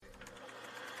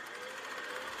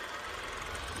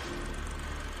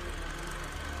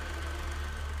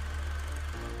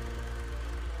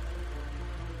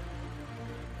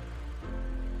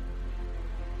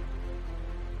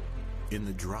In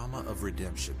the drama of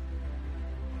redemption,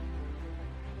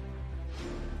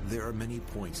 there are many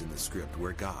points in the script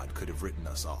where God could have written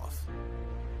us off.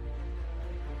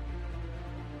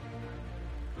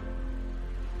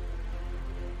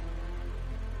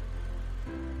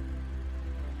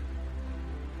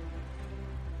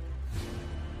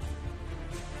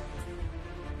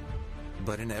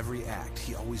 But in every act,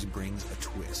 he always brings a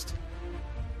twist.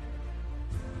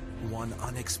 One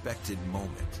unexpected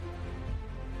moment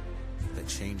that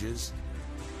changes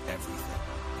everything.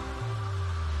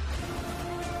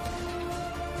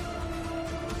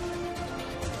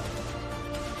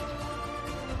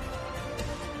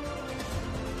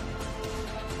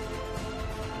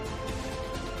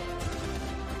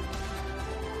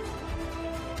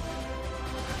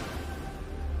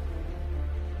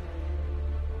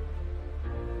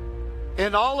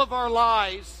 In all of our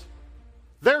lives,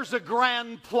 there's a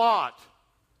grand plot.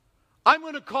 I'm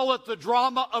going to call it the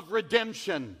drama of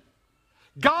redemption.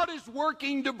 God is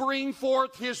working to bring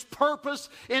forth His purpose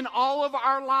in all of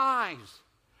our lives.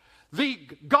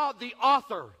 God, the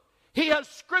author, He has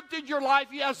scripted your life.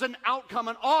 He has an outcome.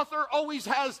 An author always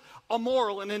has a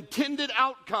moral, an intended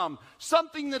outcome,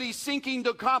 something that he's seeking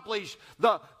to accomplish.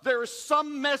 There is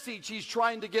some message he's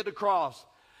trying to get across.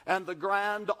 And the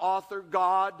grand author,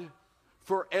 God,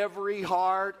 for every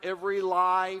heart, every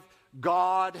life,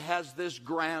 God has this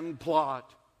grand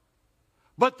plot.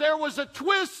 But there was a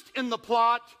twist in the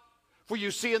plot. For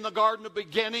you see in the Garden of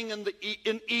Beginning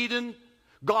in Eden,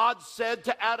 God said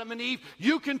to Adam and Eve,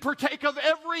 you can partake of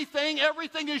everything.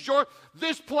 Everything is yours.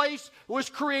 This place was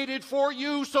created for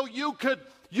you so you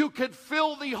could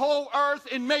fill the whole earth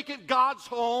and make it God's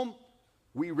home.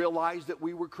 We realize that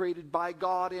we were created by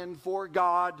God and for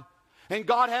God. And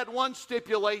God had one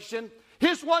stipulation.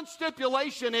 His one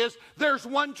stipulation is there's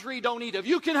one tree don't eat of.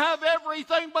 You can have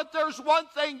everything, but there's one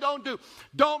thing don't do.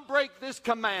 Don't break this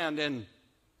command.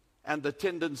 And the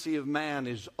tendency of man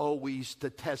is always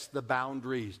to test the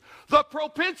boundaries. The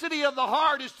propensity of the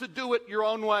heart is to do it your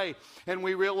own way. And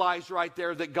we realize right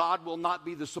there that God will not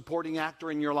be the supporting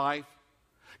actor in your life.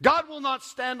 God will not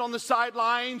stand on the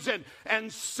sidelines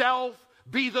and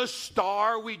be the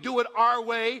star. We do it our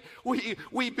way.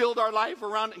 We build our life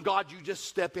around it. God, you just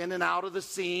step in and out of the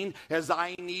scene as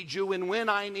I need you. And when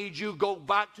I need you, go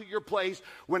back to your place.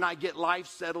 When I get life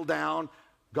settled down,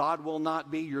 God will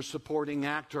not be your supporting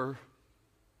actor.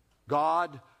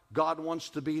 God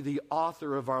wants to be the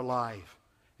author of our life.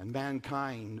 And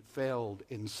mankind failed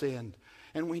and sinned.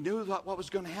 And we knew that what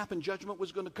was going to happen. Judgment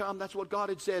was going to come. That's what God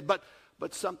had said. But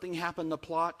something happened. The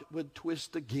plot would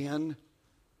twist again.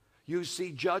 You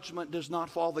see, judgment does not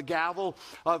fall. The gavel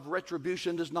of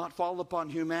retribution does not fall upon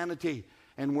humanity.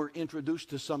 And we're introduced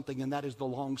to something, and that is the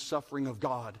long-suffering of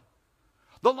God.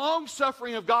 The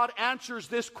long-suffering of God answers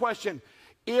this question.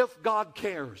 If God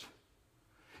cares,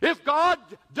 if God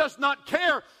does not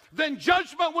care, then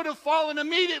judgment would have fallen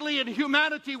immediately and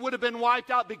humanity would have been wiped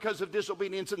out because of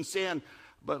disobedience and sin.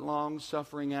 But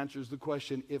long-suffering answers the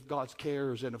question, if God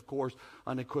cares, and of course,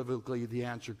 unequivocally, the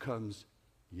answer comes,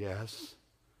 yes.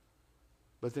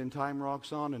 But then time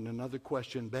rocks on and another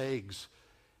question begs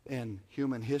in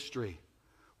human history.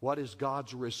 What is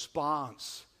God's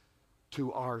response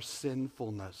to our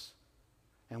sinfulness?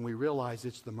 And we realize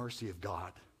it's the mercy of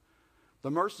God. The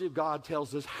mercy of God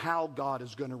tells us how God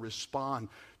is going to respond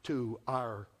to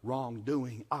our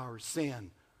wrongdoing, our sin.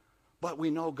 But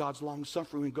we know God's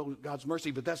long-suffering and God's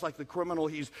mercy. But that's like the criminal.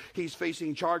 He's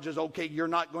facing charges. Okay, you're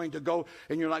not going to go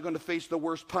and you're not going to face the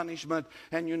worst punishment.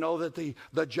 And you know that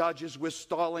the judge is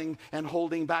stalling and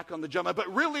holding back on the judgment.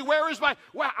 But really, where is I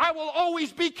will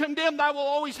always be condemned. I will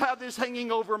always have this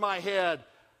hanging over my head.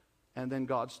 And then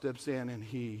God steps in and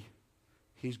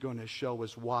He's going to show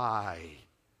us why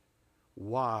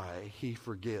He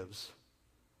forgives.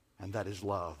 And that is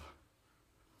love.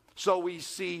 So we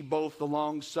see both the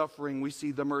long-suffering, we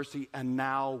see the mercy, and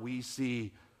now we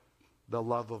see the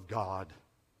love of God.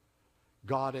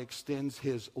 God extends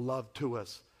His love to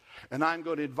us. And I'm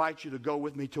going to invite you to go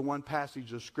with me to one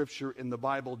passage of Scripture in the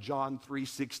Bible, John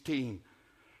 3:16.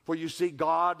 For you see,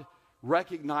 God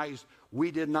recognized we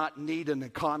did not need an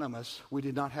economist. We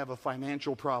did not have a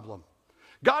financial problem.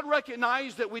 God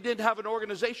recognized that we didn't have an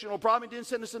organizational problem. He didn't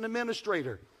send us an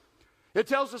administrator. It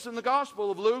tells us in the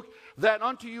Gospel of Luke that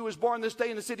unto you is born this day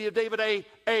in the city of David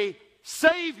a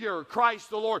Savior, Christ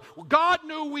the Lord. God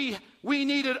knew we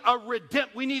needed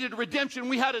redemption.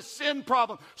 We had a sin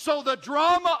problem. So the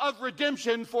drama of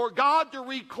redemption, for God to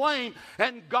reclaim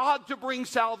and God to bring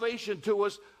salvation to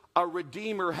us, a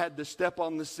Redeemer had to step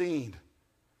on the scene.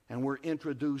 And we're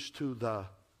introduced to the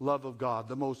love of God.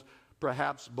 The most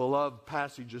perhaps beloved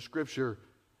passage of Scripture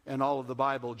in all of the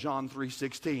Bible, John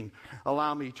 3:16.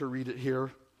 Allow me to read it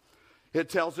here. It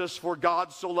tells us, "For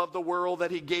God so loved the world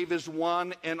that he gave his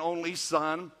one and only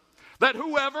Son, that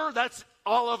whoever," that's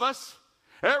all of us,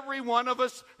 every one of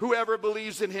us, "whoever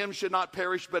believes in him should not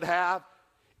perish but have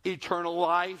eternal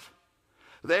life."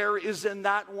 There is in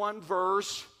that one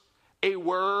verse a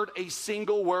word, a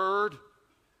single word,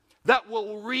 that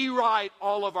will rewrite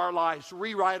all of our lives,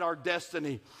 rewrite our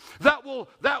destiny, that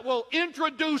will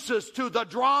introduce us to the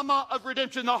drama of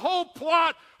redemption. The whole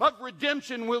plot of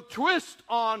redemption will twist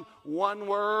on one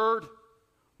word,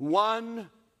 one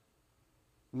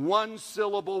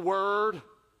syllable word,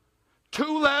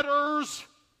 two letters,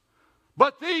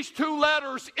 but these two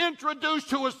letters introduce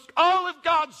to us all of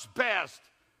God's best.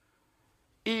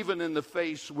 Even in the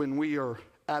face when we are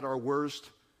at our worst,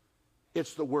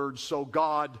 it's the word "so."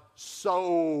 God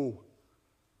so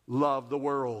loved the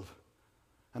world.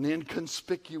 An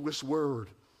inconspicuous word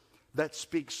that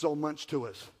speaks so much to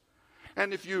us.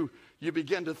 And if you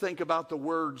begin to think about the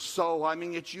word "so," I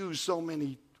mean, it's used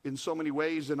in so many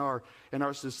ways in our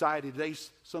society today.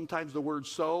 Sometimes the word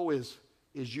 "so" is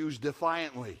used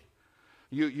defiantly.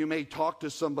 You may talk to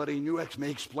somebody and you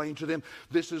may explain to them,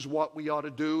 this is what we ought to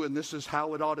do and this is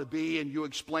how it ought to be, and you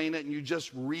explain it and you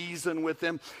just reason with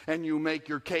them and you make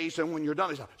your case, and when you're done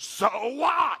they say, "So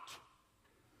what?"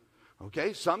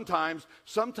 Okay, sometimes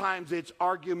it's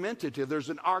argumentative. There's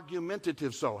an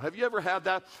argumentative "so." Have you ever had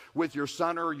that with your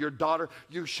son or your daughter?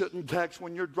 You shouldn't text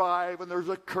when you drive, and there's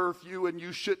a curfew, and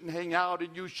you shouldn't hang out,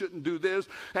 and you shouldn't do this,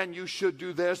 and you should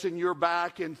do this, and you're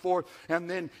back and forth, and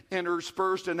then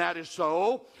interspersed, and that is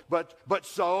 "so," but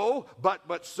so,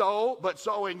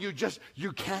 and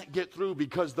you can't get through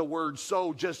because the word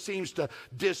 "so" just seems to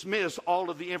dismiss all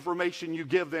of the information you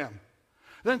give them.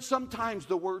 Then sometimes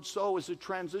the word "so" is a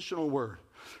transitional word.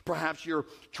 Perhaps you're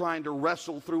trying to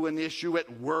wrestle through an issue at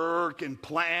work and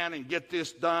plan and get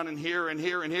this done and here and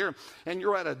here and here, and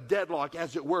you're at a deadlock,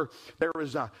 as it were.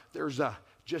 There's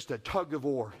just a tug of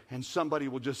war, and somebody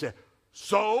will just say,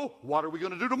 "So, what are we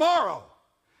going to do tomorrow?"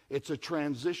 It's a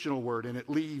transitional word, and it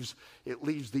leaves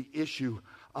the issue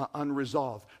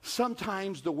unresolved.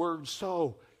 Sometimes the word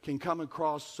 "so" can come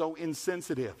across so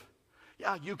insensitive.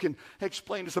 Yeah, you can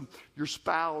explain to your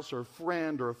spouse or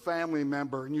friend or a family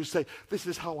member, and you say, "This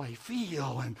is how I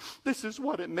feel, and this is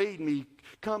what it made me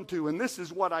come to, and this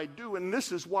is what I do, and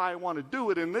this is why I want to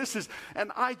do it,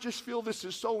 and I just feel this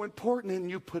is so important," and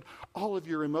you put all of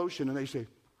your emotion, and they say,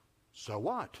 "So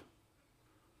what?"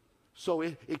 So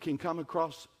it can come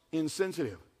across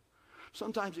insensitive.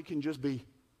 Sometimes it can just be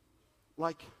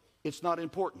like it's not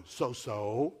important.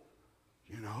 So,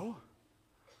 you know.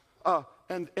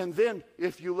 And then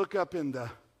if you look up in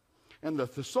the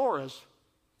thesaurus,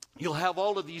 you'll have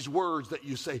all of these words that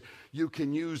you say you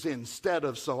can use instead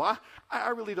of "so." I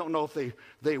really don't know if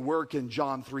they work in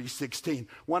John 3:16.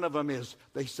 One of them is,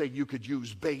 they say you could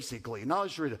use "basically." Now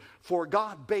let's read it. "For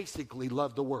God basically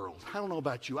loved the world." I don't know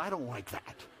about you. I don't like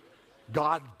that.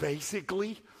 God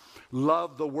basically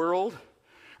loved the world.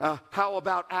 How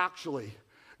about "actually"?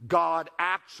 God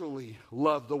actually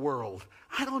loved the world.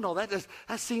 I don't know.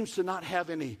 That seems to not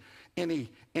have any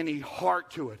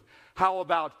heart to it. How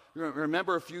about,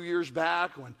 remember a few years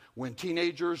back when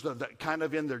teenagers, kind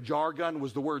of in their jargon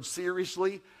was the word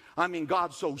 "seriously"? I mean,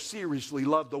 God so seriously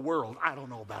loved the world. I don't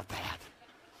know about that.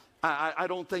 I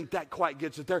don't think that quite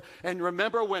gets it there. And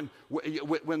remember when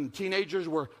teenagers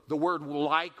the word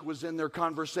 "like" was in their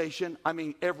conversation? I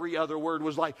mean, every other word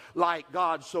was like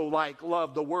God so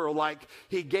loved the world, like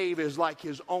he gave his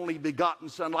only begotten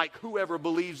Son, like whoever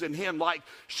believes in him, like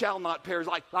shall not perish,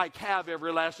 like have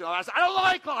everlasting life. I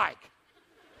don't like.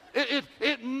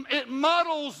 It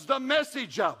muddles the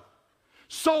message up.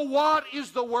 So what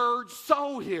is the word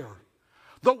 "so" here?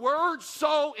 The word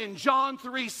 "so" in John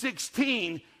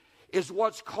 3:16 is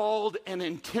what's called an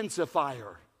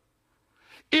intensifier.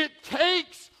 It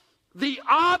takes the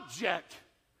object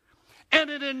and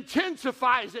it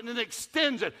intensifies it and it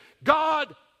extends it.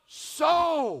 God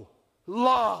so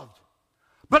loved,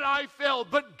 but I failed,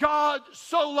 but God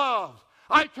so loved.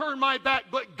 I turned my back,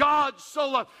 but God so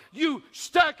loved. You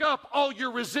stack up all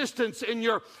your resistance and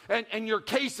your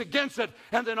case against it,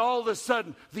 and then all of a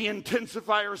sudden the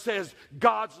intensifier says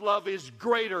God's love is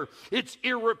greater. It's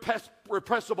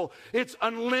irrepressible. It's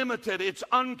unlimited. It's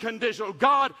unconditional.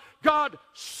 God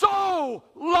so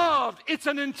loved. It's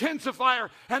an intensifier,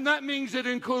 and that means it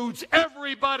includes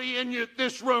everybody in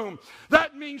this room.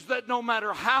 That means that no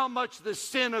matter how much the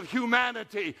sin of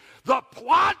humanity, the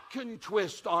plot can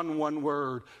twist on one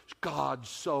word. God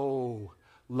so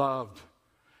loved.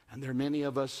 And there are many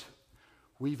of us,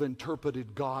 we've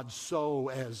interpreted God so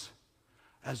as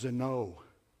a no.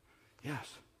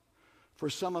 Yes, For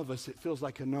some of us, it feels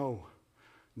like a no.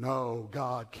 No,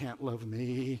 God can't love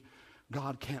me.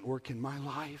 God can't work in my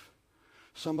life.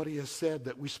 Somebody has said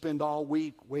that we spend all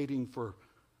week waiting for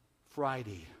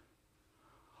Friday,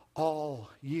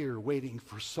 all year waiting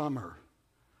for summer,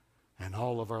 and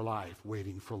all of our life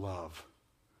waiting for love.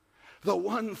 The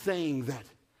one thing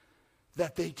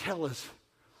that they tell us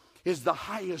is the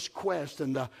highest quest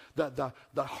and the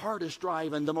hardest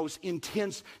drive and the most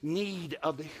intense need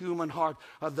of the human heart,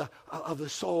 of the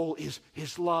soul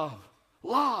is love.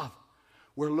 Love.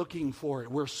 We're looking for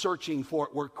it. We're searching for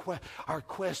it. Our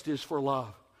quest is for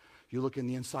love. You look in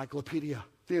the encyclopedia.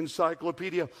 The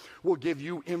encyclopedia will give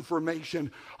you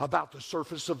information about the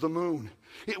surface of the moon.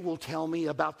 It will tell me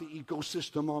about the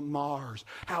ecosystem on Mars,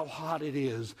 how hot it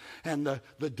is, and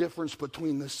the difference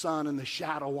between the sun and the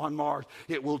shadow on Mars.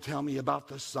 It will tell me about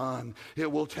the sun.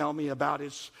 It will tell me about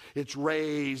its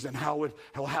rays and how it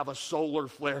will have a solar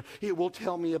flare. It will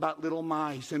tell me about little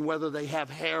mice and whether they have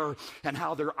hair and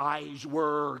how their eyes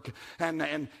work and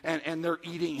their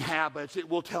eating habits. It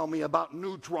will tell me about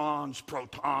neutrons,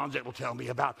 protons. It will tell me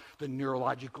about the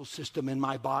neurological system in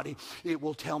my body. It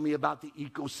will tell me about the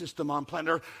ecosystem on planet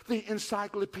Earth. The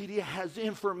encyclopedia has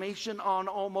information on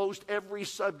almost every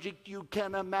subject you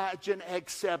can imagine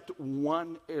except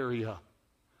one area.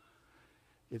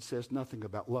 It says nothing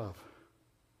about love.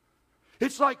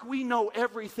 It's like we know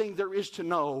everything there is to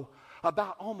know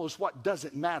about almost what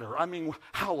doesn't matter. I mean,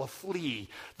 how a flea,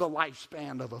 the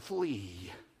lifespan of a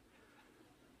flea.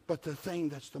 But the thing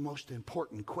that's the most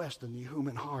important quest in the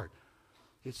human heart,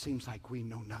 it seems like we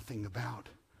know nothing about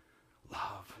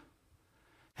love.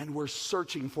 And we're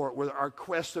searching for it, where our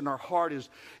quest in our heart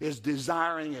is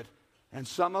desiring it. And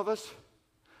some of us,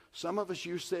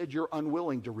 you said you're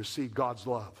unwilling to receive God's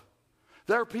love.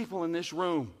 There are people in this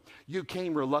room, you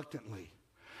came reluctantly.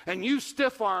 And you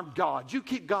stiff-armed God. You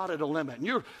keep God at a limit.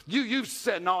 And you've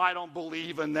said, no, I don't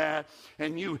believe in that.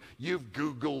 And you've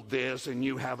Googled this and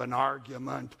you have an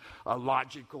argument, a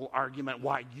logical argument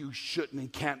why you shouldn't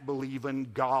and can't believe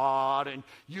in God. And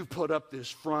you put up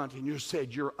this front and you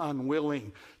said you're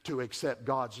unwilling to accept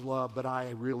God's love. But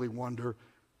I really wonder,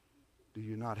 do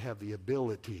you not have the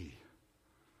ability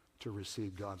to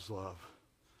receive God's love?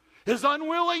 Is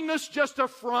unwillingness just a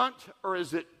front, or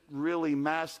is it really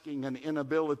masking an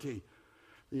inability,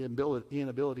 the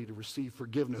inability to receive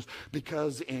forgiveness?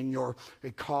 Because in your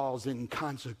cause and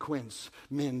consequence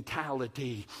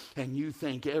mentality, and you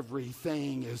think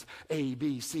everything is A,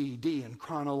 B, C, D in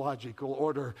chronological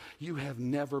order, you have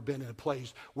never been in a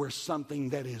place where something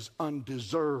that is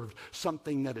undeserved,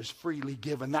 something that is freely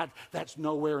given, that's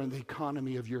nowhere in the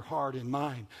economy of your heart and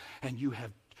mind, and you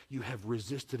have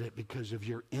resisted it because of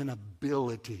your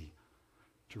inability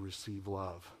to receive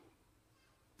love.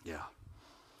 Yeah.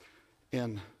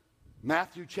 In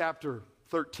Matthew chapter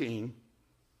 13,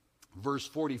 verse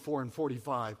 44 and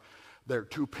 45, there are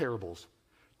two parables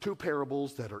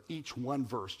that are each one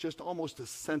verse, just almost a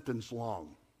sentence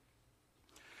long.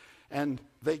 And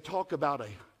they talk about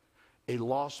a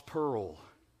lost pearl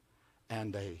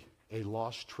and a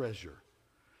lost treasure.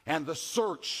 And the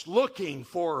search, looking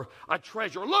for a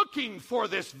treasure, looking for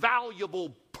this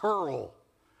valuable pearl.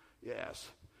 Yes.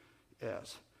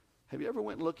 Have you ever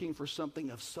went looking for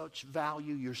something of such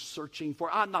value you're searching for?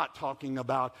 I'm not talking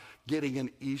about getting an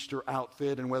Easter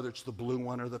outfit and whether it's the blue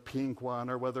one or the pink one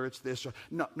or whether it's this or...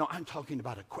 No, I'm talking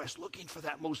about a quest, looking for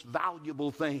that most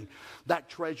valuable thing, that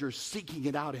treasure, seeking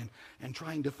it out and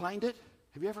trying to find it.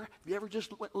 Have you ever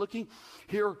just went looking?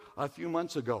 Here, a few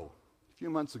months ago,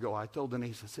 I told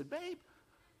Denise, I said, babe,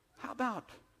 how about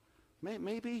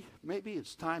maybe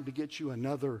it's time to get you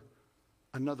another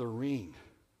ring.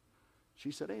 She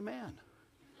said, amen.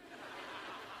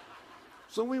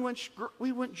 So we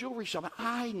went jewelry shopping.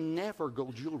 I never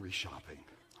go jewelry shopping.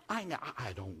 I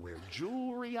don't wear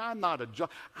jewelry. I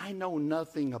know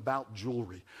nothing about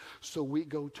jewelry. So we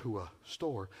go to a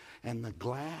store, and the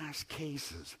glass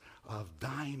cases of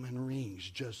diamond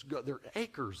rings there are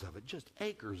acres of it, just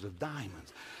acres of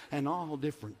diamonds, and all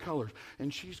different colors.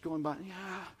 And she's going by,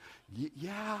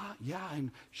 yeah,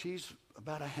 and she's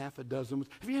about a half a dozen.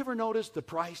 Have you ever noticed the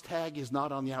price tag is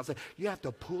not on the outside? You have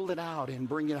to pull it out and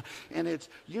bring it out. And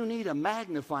you need a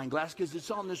magnifying glass because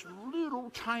it's on this little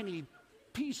tiny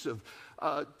piece of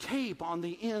tape on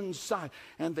the inside.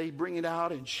 And they bring it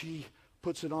out and she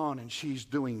puts it on and she's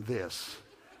doing this.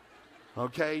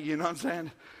 Okay, you know what I'm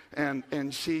saying?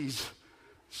 And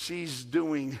she's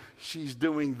doing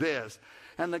this.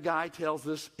 And the guy tells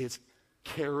us it's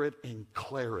carat and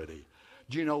clarity.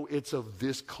 Do you know it's of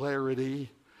this clarity?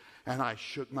 And I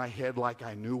shook my head like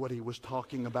I knew what he was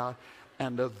talking about.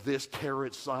 And of this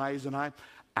carat size. And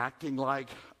acting like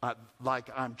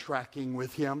I'm tracking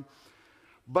with him.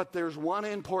 But there's one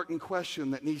important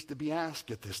question that needs to be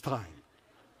asked at this time.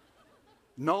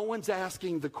 No one's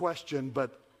asking the question,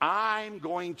 but I'm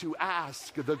going to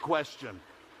ask the question.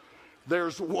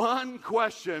 There's one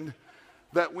question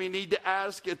that we need to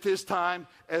ask at this time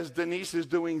as Denise is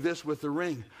doing this with the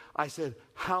ring. I said,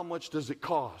 how much does it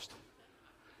cost?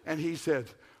 And he said,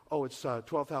 oh, it's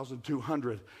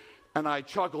 $12,200. And I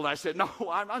chuckled. I said, no,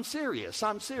 I'm serious.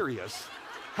 I'm serious.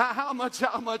 How much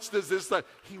does this?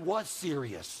 He was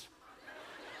serious.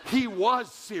 He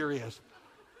was serious.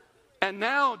 And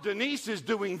now Denise is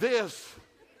doing this.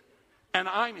 And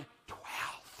I'm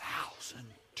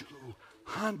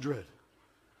 $12,200.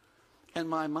 And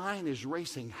my mind is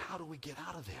racing. How do we get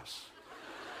out of this?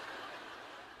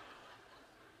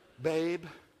 Babe,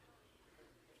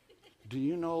 do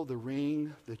you know the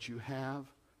ring that you have?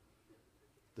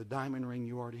 The diamond ring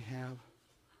you already have?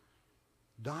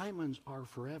 Diamonds are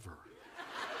forever.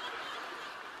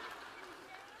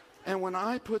 And when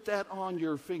I put that on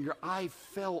your finger, I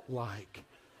felt like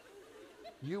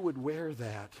you would wear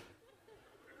that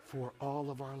for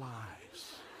all of our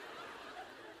lives.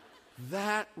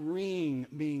 That ring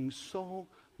means so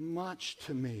much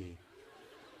to me.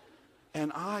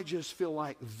 And I just feel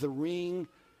like the ring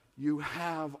you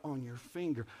have on your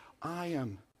finger,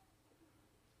 I'm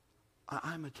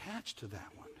attached to that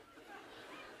one.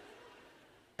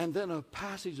 And then a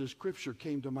passage of scripture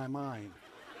came to my mind.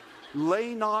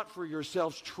 Lay not for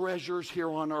yourselves treasures here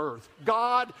on earth.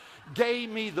 God gave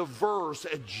me the verse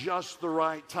at just the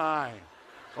right time.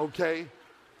 Okay?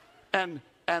 And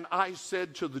I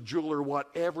said to the jeweler what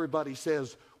everybody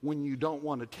says when you don't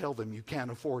want to tell them you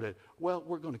can't afford it. Well,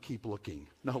 we're going to keep looking.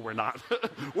 No, we're not.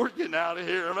 We're getting out of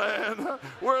here, man.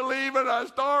 We're leaving our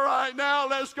store right now.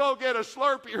 Let's go get a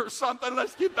Slurpee or something.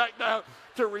 Let's get back down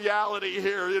to reality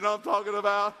here. You know what I'm talking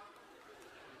about?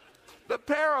 The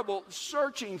parable,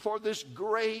 searching for this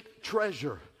great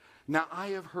treasure. Now, I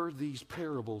have heard these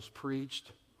parables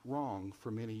preached wrong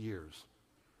for many years.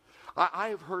 I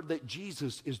have heard that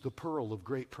Jesus is the pearl of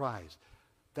great price.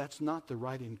 That's not the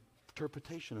right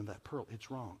interpretation of that pearl.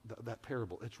 It's wrong. That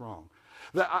parable, it's wrong.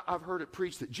 I've heard it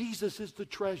preached that Jesus is the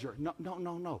treasure.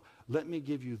 No. Let me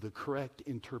give you the correct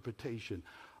interpretation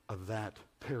of that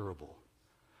parable.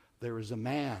 There is a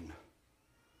man,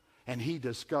 and he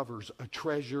discovers a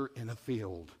treasure in a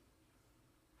field.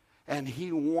 And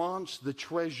he wants the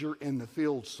treasure in the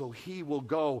field, so he will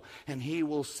go and he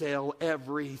will sell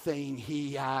everything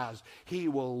he has. He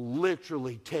will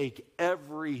literally take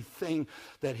everything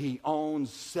that he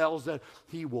owns, sells it.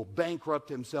 He will bankrupt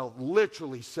himself,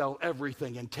 literally sell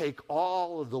everything and take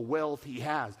all of the wealth he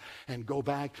has and go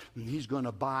back, and he's going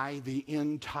to buy the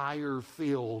entire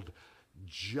field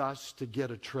just to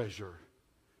get a treasure.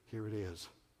 Here it is.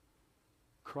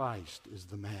 Christ is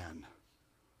the man.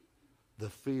 The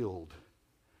field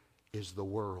is the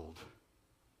world.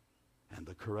 And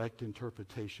the correct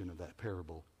interpretation of that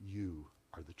parable, you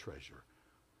are the treasure.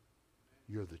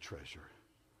 You're the treasure.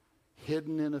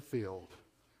 Hidden in a field.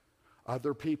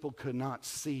 Other people could not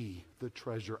see the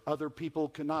treasure. Other people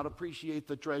could not appreciate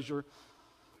the treasure.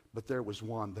 But there was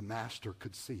one, the master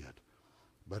could see it.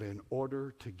 But in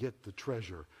order to get the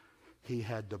treasure, he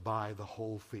had to buy the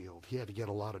whole field. He had to get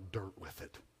a lot of dirt with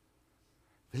it.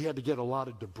 He had to get a lot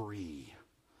of debris.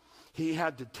 He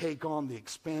had to take on the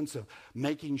expense of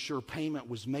making sure payment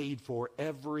was made for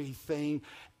everything,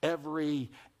 every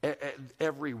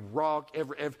rock,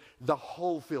 the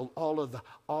whole field, all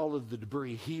of the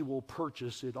debris. He will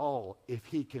purchase it all if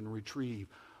he can retrieve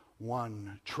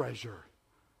one treasure.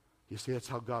 You see, that's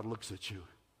how God looks at you.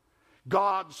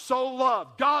 God so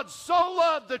loved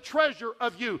the treasure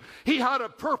of you. He had a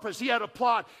purpose. He had a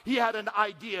plot. He had an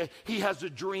idea. He has a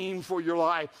dream for your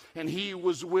life. And he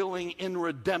was willing in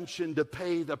redemption to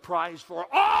pay the price for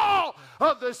all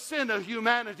of the sin of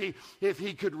humanity. If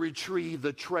he could retrieve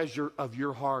the treasure of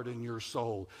your heart and your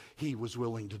soul, he was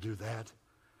willing to do that.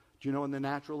 Do you know in the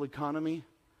natural economy,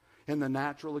 in the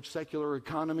natural secular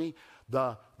economy,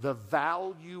 the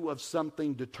value of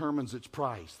something determines its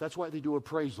price. That's why they do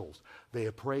appraisals. They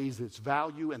appraise its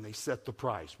value and they set the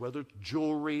price. Whether it's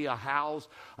jewelry, a house,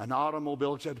 an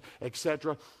automobile,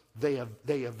 etc. They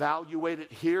evaluate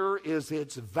it. Here is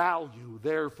its value.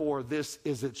 Therefore, this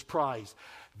is its price.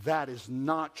 That is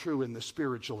not true in the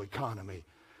spiritual economy.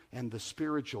 In the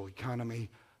spiritual economy,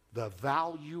 the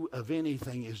value of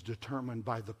anything is determined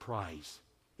by the price.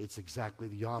 It's exactly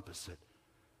the opposite.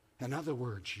 In other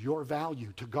words, your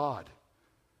value to God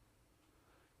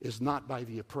is not by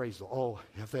the appraisal. Oh,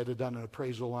 if they'd have done an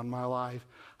appraisal on my life,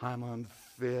 I'm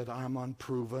unfit, I'm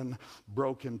unproven,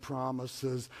 broken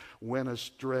promises, went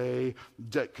astray,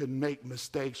 that could make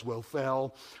mistakes, will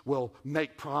fail, will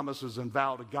make promises and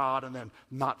vow to God and then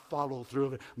not follow through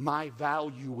of it. My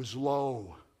value was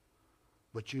low.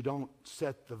 But you don't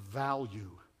set the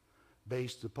value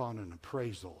based upon an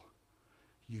appraisal.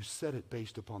 You set it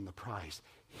based upon the price.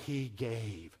 He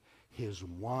gave his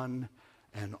one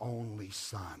and only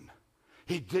Son.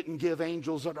 He didn't give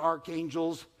angels and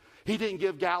archangels. He didn't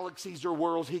give galaxies or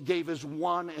worlds. He gave his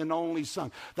one and only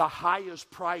Son. The highest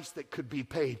price that could be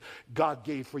paid, God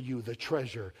gave for you, the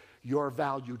treasure. Your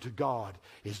value to God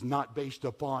is not based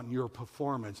upon your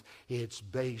performance. It's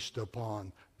based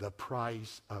upon the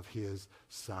price of his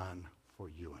Son for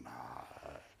you and I.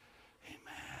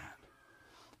 Amen.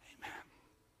 Amen.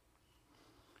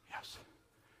 Yes.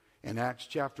 In Acts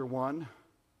chapter 1,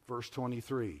 verse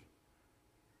 23.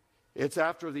 It's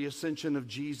after the ascension of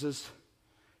Jesus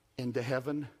into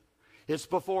heaven. It's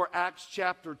before Acts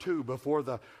chapter 2, before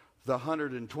the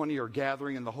 120 are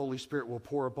gathering and the Holy Spirit will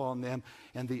pour upon them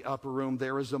in the upper room.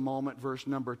 There is a moment, verse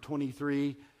number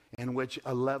 23, in which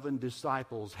 11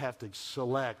 disciples have to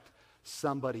select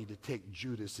somebody to take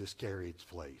Judas Iscariot's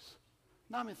place.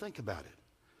 Now, I mean, think about it.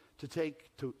 To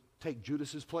take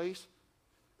Judas's place,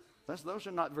 those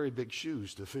are not very big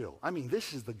shoes to fill. I mean,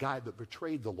 this is the guy that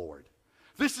betrayed the Lord.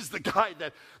 This is the guy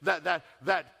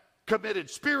that committed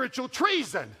spiritual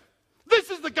treason. This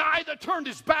is the guy that turned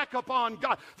his back upon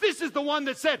God. This is the one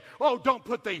that said, oh, don't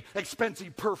put the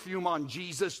expensive perfume on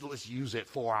Jesus. Let's use it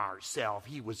for ourselves.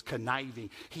 He was conniving.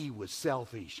 He was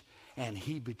selfish. And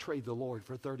he betrayed the Lord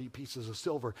for 30 pieces of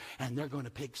silver. And they're going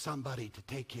to pick somebody to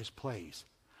take his place.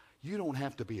 You don't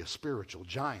have to be a spiritual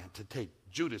giant to take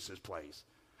Judas's place.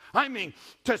 I mean,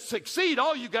 to succeed,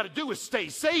 all you got to do is stay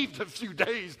saved a few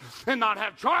days and not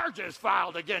have charges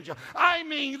filed against you. I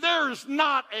mean, there's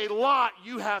not a lot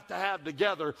you have to have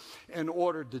together in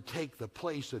order to take the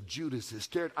place of Judas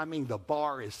Iscariot. I mean, the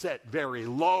bar is set very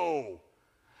low.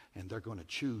 And they're going to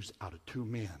choose out of two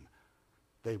men.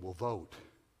 They will vote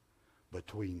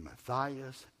between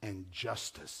Matthias and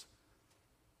Justus.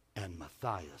 And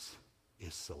Matthias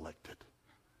is selected.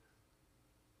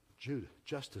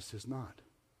 Justus is not.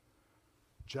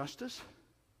 Justus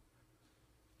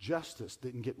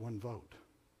didn't get one vote.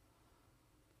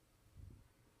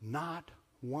 Not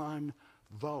one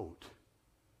vote.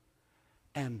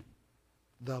 And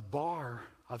the bar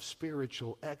of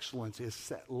spiritual excellence is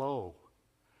set low.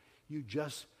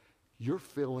 You're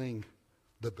filling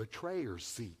the betrayer's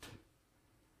seat.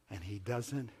 And he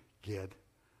doesn't get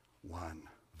one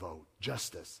vote.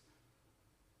 Justus.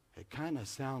 It kind of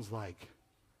sounds like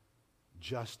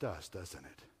just us, doesn't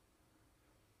it?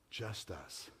 Just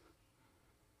us.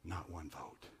 Not one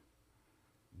vote.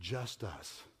 Just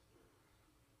us.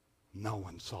 No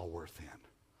one saw worth in.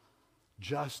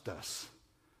 Just us.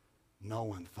 No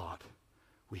one thought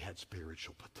we had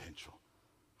spiritual potential.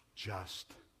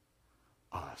 Just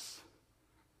us.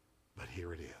 But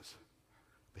here it is.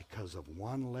 Because of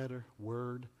one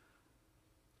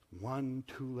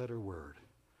two-letter word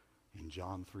in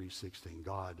John 3:16,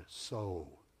 God so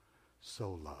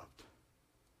loved.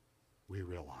 We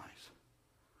realize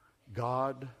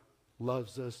God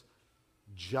loves us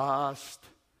just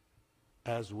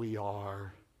as we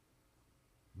are,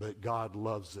 but God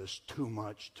loves us too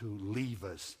much to leave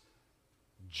us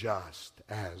just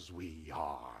as we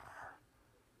are.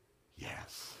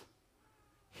 Yes,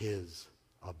 his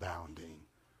abounding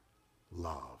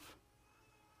love.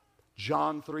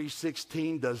 John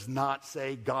 3:16 does not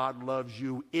say God loves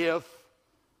you if.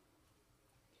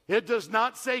 It does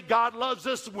not say God loves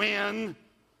us when.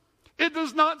 It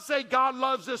does not say God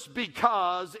loves us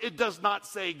because. It does not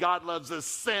say God loves us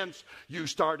since you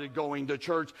started going to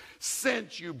church,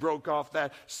 since you broke off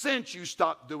that, since you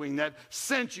stopped doing that,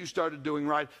 since you started doing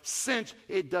right, since.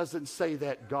 It doesn't say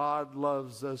that. God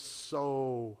loves us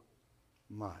so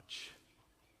much.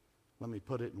 Let me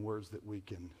put it in words that we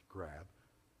can grab.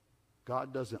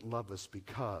 God doesn't love us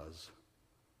because.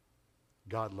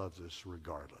 God loves us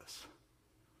regardless.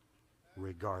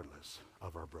 Regardless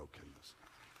of our brokenness.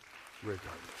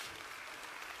 Regardless.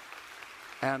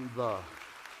 And the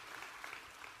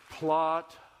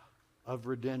plot of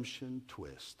redemption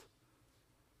twist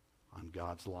on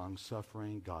God's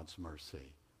long-suffering, God's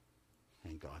mercy,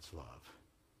 and God's love.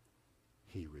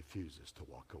 He refuses to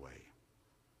walk away.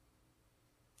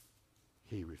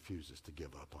 He refuses to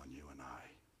give up on you and I.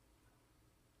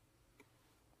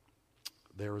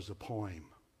 There is a poem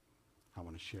I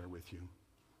want to share with you.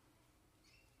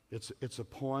 It's a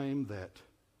poem that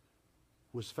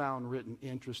was found written,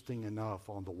 interesting enough,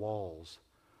 on the walls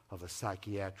of a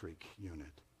psychiatric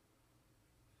unit.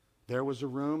 There was a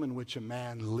room in which a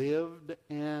man lived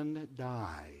and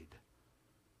died.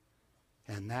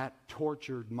 And that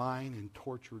tortured mind and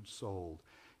tortured soul.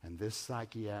 And this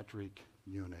psychiatric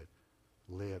unit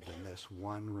lived in this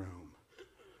one room.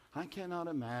 I cannot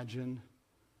imagine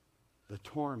the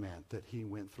torment that he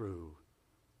went through.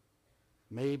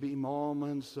 Maybe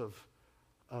moments of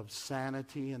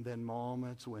sanity and then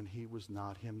moments when he was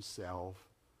not himself.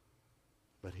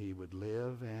 But he would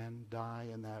live and die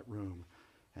in that room.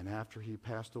 And after he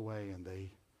passed away and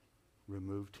they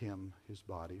removed his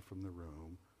body from the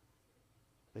room,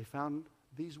 they found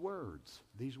these words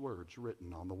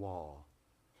written on the wall.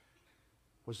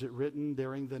 Was it written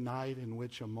during the night in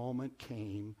which a moment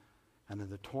came and in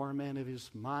the torment of his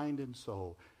mind and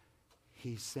soul,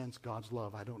 he sensed God's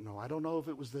love? I don't know. I don't know if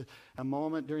it was a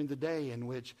moment during the day in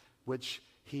which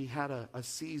he had a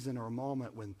season or a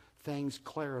moment when things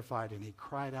clarified and he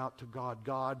cried out to God,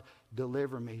 God,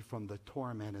 deliver me from the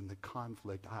torment and the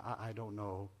conflict. I don't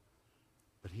know.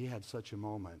 But he had such a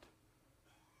moment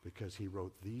because he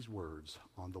wrote these words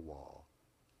on the wall.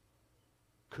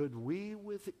 Could we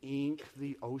with ink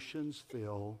the oceans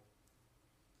fill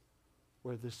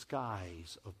where the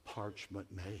skies of parchment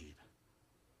made?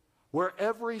 Where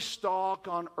every stalk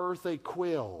on earth a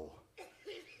quill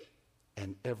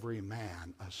and every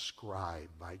man a scribe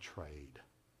by trade.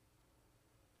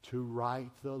 To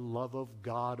write the love of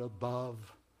God above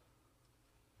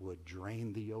would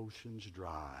drain the oceans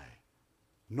dry.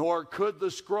 Nor could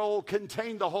the scroll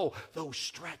contain the whole, though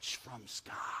stretched from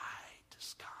sky to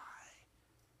sky.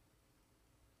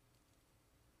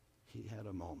 He had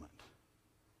a moment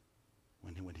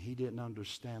when he didn't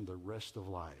understand the rest of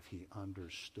life, he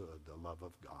understood the love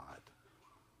of God.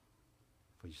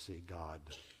 For you see, God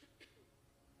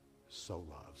so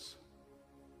loves.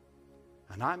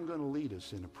 And I'm going to lead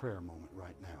us in a prayer moment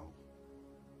right now.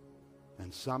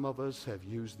 And some of us have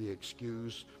used the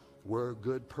excuse, we're a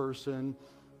good person.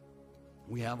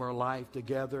 We have our life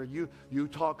together. You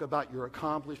talk about your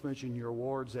accomplishments and your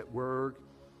awards at work.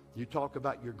 You talk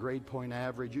about your grade point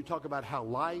average. You talk about how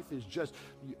life is just,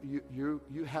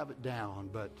 you have it down,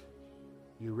 but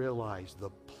you realize the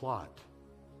plot,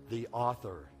 the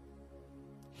author,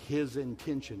 his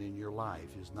intention in your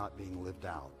life is not being lived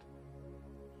out.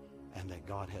 And that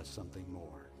God has something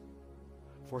more.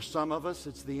 For some of us,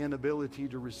 it's the inability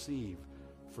to receive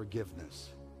forgiveness.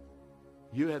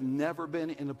 You have never been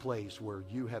in a place where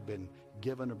you have been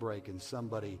given a break and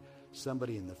somebody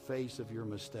in the face of your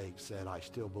mistake said, I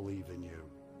still believe in you.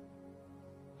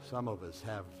 Some of us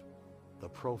have the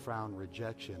profound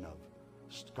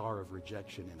scar of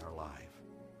rejection in our life.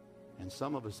 And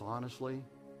some of us, honestly,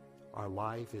 our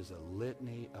life is a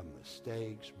litany of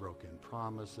mistakes, broken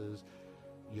promises.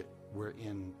 We're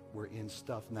in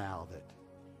stuff now that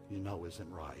you know isn't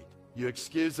right. You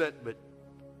excuse it, but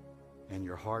in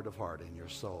your heart of heart, in your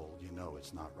soul, you know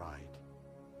it's not right.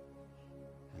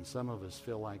 And some of us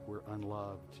feel like we're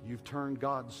unloved. You've turned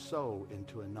God's so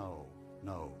into a no.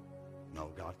 No,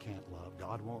 God can't love.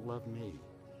 God won't love me.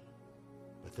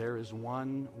 But there is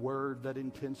one word that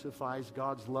intensifies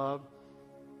God's love.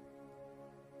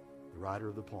 The writer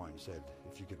of the poem said,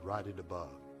 if you could write it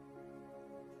above.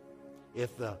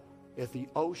 If the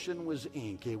ocean was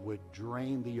ink, it would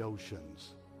drain the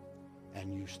oceans,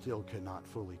 and you still cannot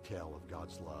fully tell of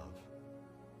God's love.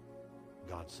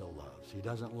 God so loves. He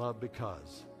doesn't love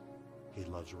because he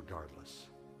loves regardless.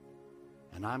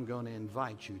 And I'm going to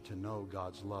invite you to know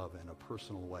God's love in a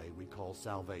personal way we call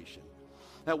salvation.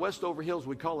 At Westover Hills,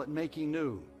 we call it making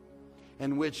new,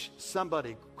 in which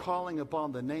somebody calling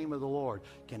upon the name of the Lord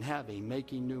can have a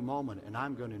making new moment. And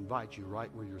I'm going to invite you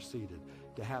right where you're seated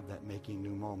to have that making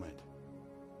new moment.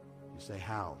 You say,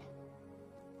 how?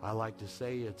 I like to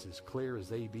say it's as clear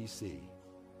as ABC.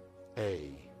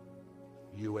 A,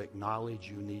 you acknowledge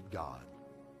you need God.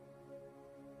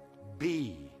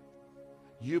 B,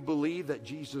 you believe that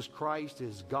Jesus Christ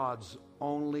is God's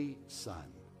only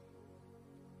Son.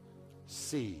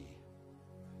 C,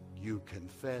 you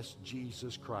confess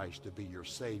Jesus Christ to be your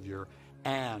Savior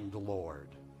and Lord.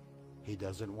 He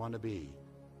doesn't want to be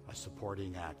a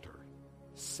supporting actor.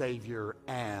 Savior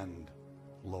and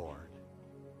Lord.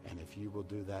 And if you will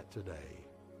do that today,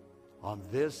 on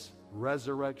this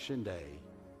resurrection day,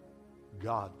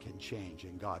 God can change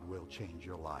and God will change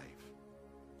your life.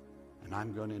 And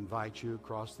I'm going to invite you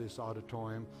across this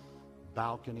auditorium,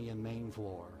 balcony and main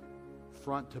floor,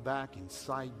 front to back and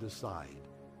side to side,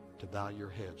 to bow your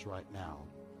heads right now.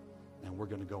 And we're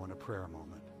going to go in a prayer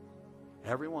moment.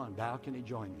 Everyone, balcony,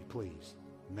 join me, please.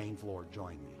 Main floor,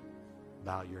 join me.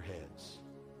 Bow your heads.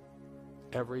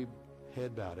 Every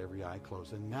Head bowed, every eye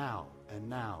closed. And now,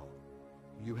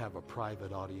 you have a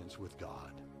private audience with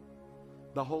God.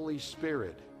 The Holy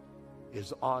Spirit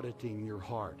is auditing your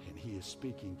heart, and He is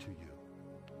speaking to you.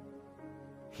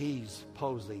 He's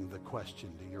posing the question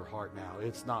to your heart now.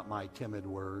 It's not my timid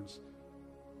words.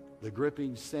 The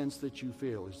gripping sense that you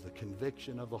feel is the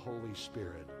conviction of the Holy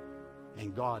Spirit,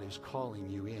 and God is calling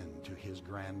you into His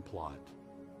grand plot.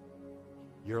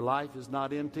 Your life is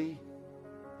not empty.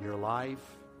 Your life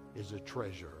is a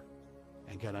treasure.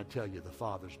 And can I tell you, the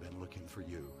Father's been looking for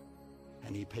you,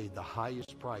 and He paid the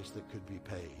highest price that could be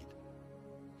paid.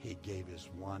 He gave His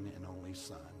one and only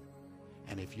Son.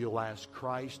 And if you'll ask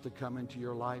Christ to come into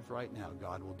your life right now,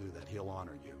 God will do that. He'll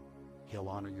honor you. He'll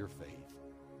honor your faith.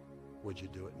 Would you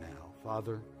do it now?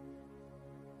 Father,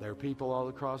 there are people all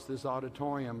across this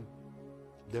auditorium,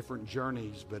 different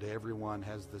journeys, but everyone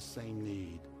has the same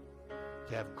need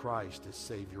to have Christ as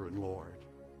Savior and Lord.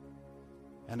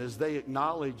 And as they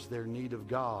acknowledge their need of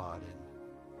God, and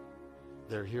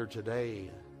they're here today,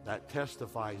 that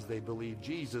testifies they believe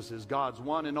Jesus is God's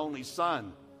one and only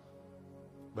Son.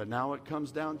 But now it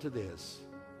comes down to this,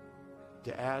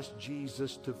 to ask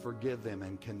Jesus to forgive them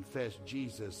and confess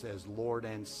Jesus as Lord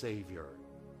and Savior.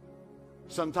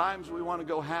 Sometimes we want to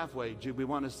go halfway. We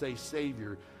want to say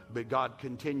Savior, but God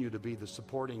continue to be the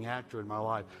supporting actor in my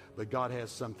life. But God has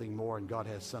something more, and God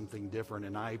has something different.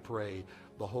 And I pray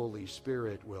the Holy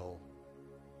Spirit will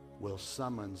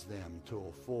summons them to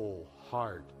a full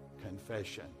heart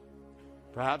confession.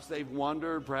 Perhaps they've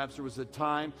wondered, perhaps there was a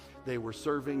time they were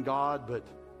serving God, but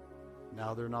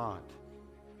now they're not.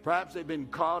 Perhaps they've been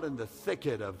caught in the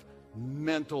thicket of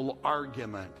mental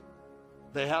argument.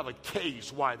 They have a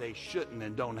case why they shouldn't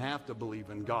and don't have to believe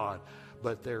in God,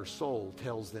 but their soul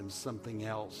tells them something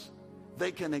else.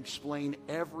 They can explain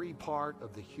every part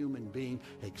of the human being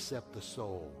except the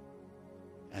soul.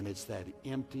 And it's that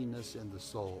emptiness in the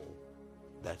soul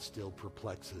that still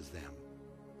perplexes them.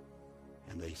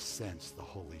 And they sense the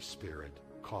Holy Spirit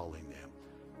calling them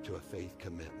to a faith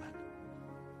commitment.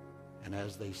 And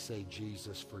as they say,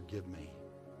 Jesus, forgive me.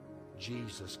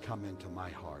 Jesus, come into my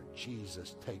heart.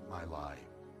 Jesus, take my life.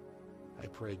 I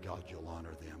pray, God, you'll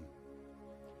honor them.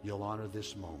 You'll honor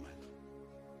this moment.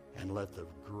 And let the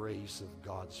grace of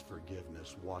God's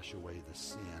forgiveness wash away the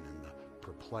sin and the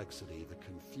perplexity, the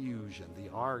confusion,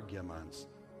 the arguments,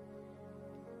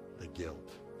 the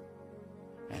guilt.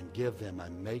 And give them a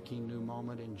making new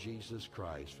moment in Jesus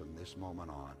Christ from this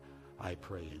moment on. I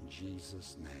pray in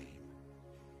Jesus' name.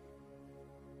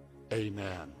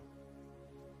 Amen.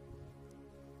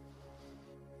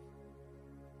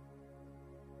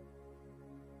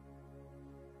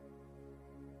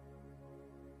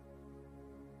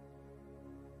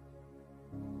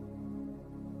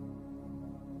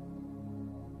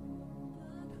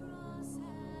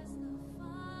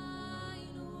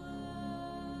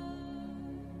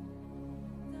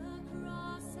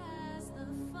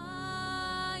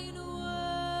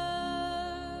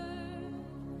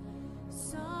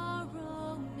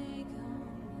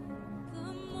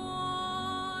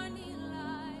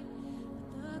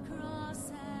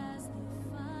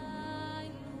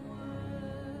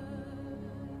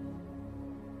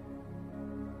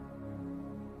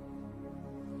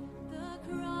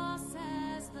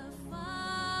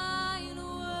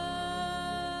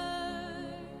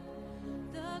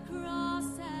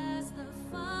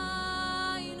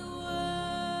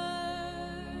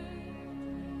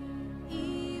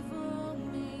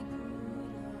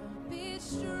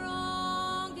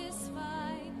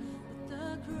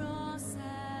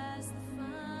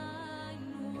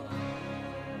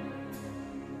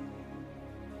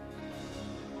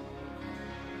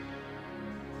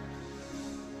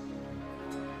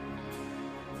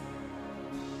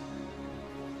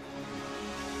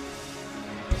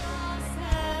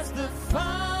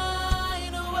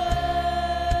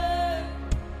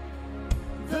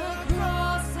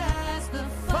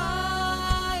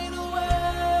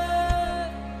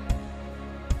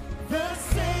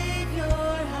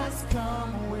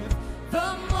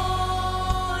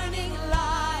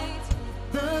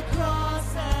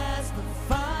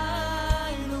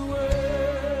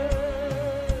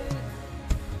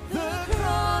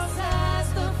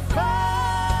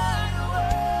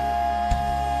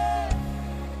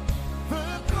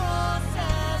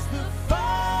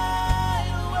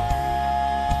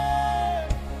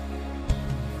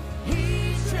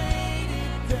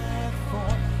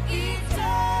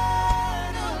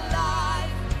 Eternal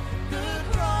life, the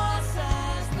cross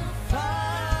as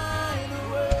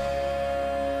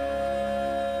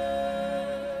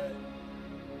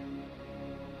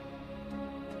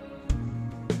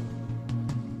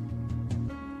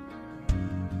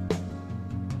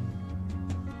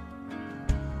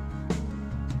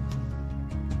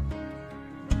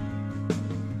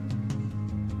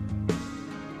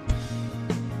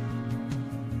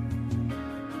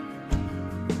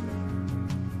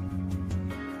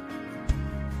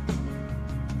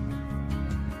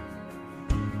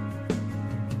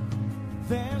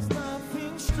There's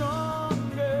nothing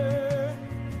stronger,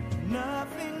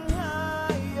 nothing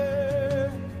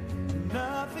higher,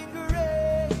 nothing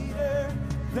greater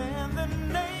than the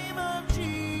name of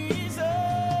Jesus.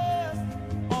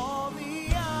 All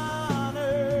the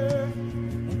honor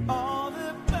and all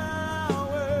the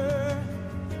power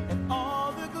and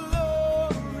all the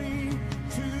glory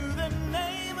to the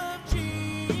name of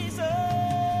Jesus.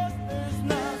 There's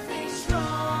nothing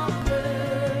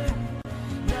stronger,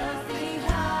 nothing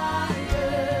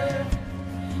higher,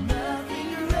 nothing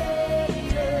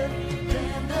greater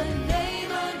than the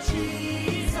name of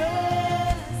Jesus.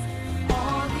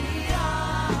 All the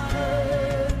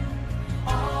honor,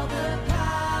 all the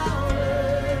power,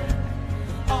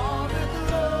 all the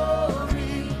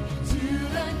glory to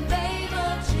the name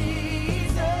of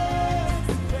Jesus.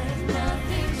 There's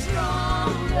nothing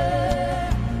stronger,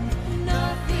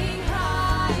 nothing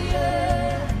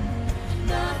higher,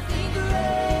 nothing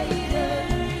greater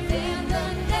than the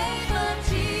name of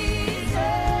Jesus.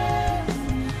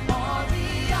 All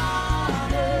the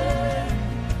honor,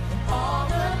 all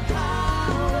the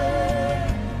power,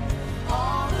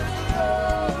 all the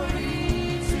glory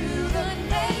to the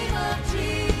name of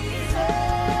Jesus.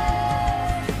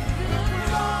 The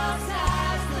cross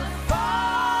has the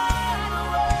final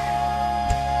word.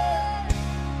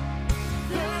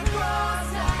 The cross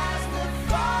has the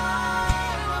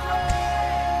final word.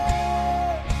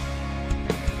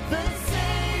 The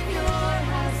Savior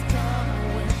has come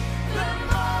with the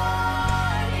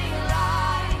morning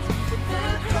light. The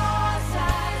cross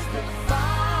has the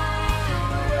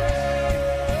final word.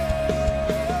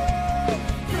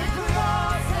 The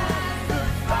cross has the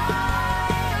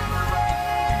final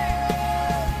word.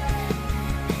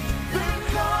 The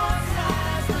cross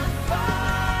has the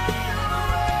final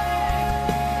word.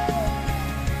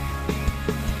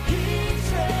 He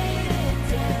traded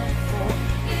death for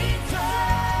eternal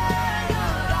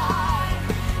life.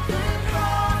 The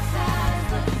cross has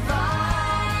the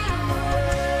final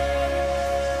word.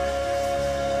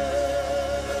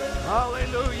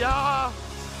 Hallelujah.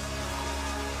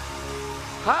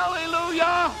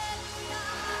 Hallelujah.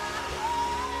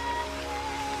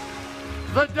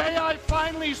 The day I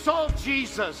finally saw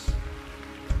Jesus,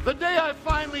 the day I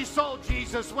finally saw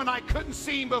Jesus, when I couldn't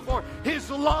see him before, his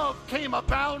love came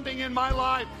abounding in my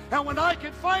life. And when I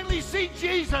could finally see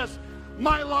Jesus,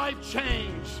 my life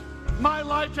changed. My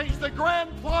life changed. The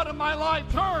grand plot of my life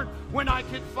turned when I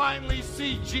could finally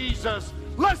see Jesus.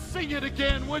 Let's sing it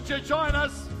again. Would you join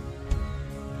us?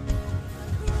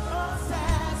 The cross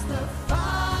has the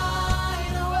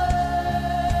final word.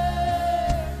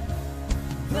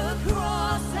 The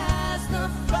cross has the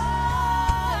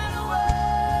final word.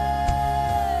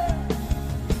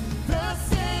 The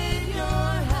Savior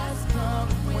has come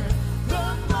with the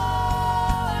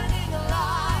morning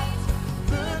light.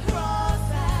 The cross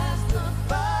has the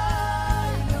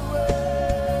final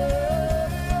word.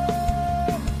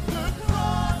 The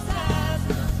cross has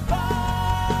the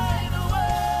final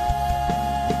word.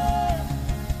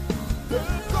 The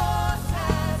cross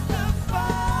has the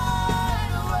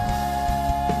final word.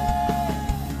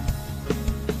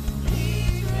 He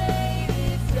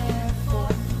traded death for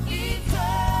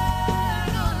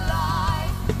eternal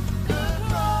life. The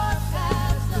cross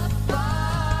has the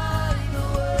final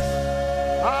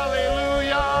word.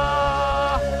 Hallelujah.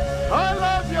 I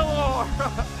love you, Lord.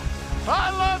 I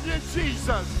love you,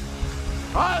 Jesus.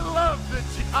 I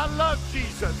love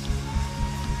Jesus.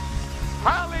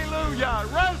 Hallelujah.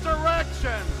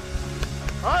 Resurrection.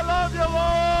 I love you,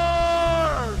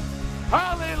 Lord.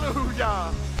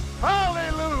 Hallelujah.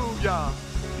 Hallelujah.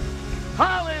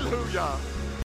 Hallelujah.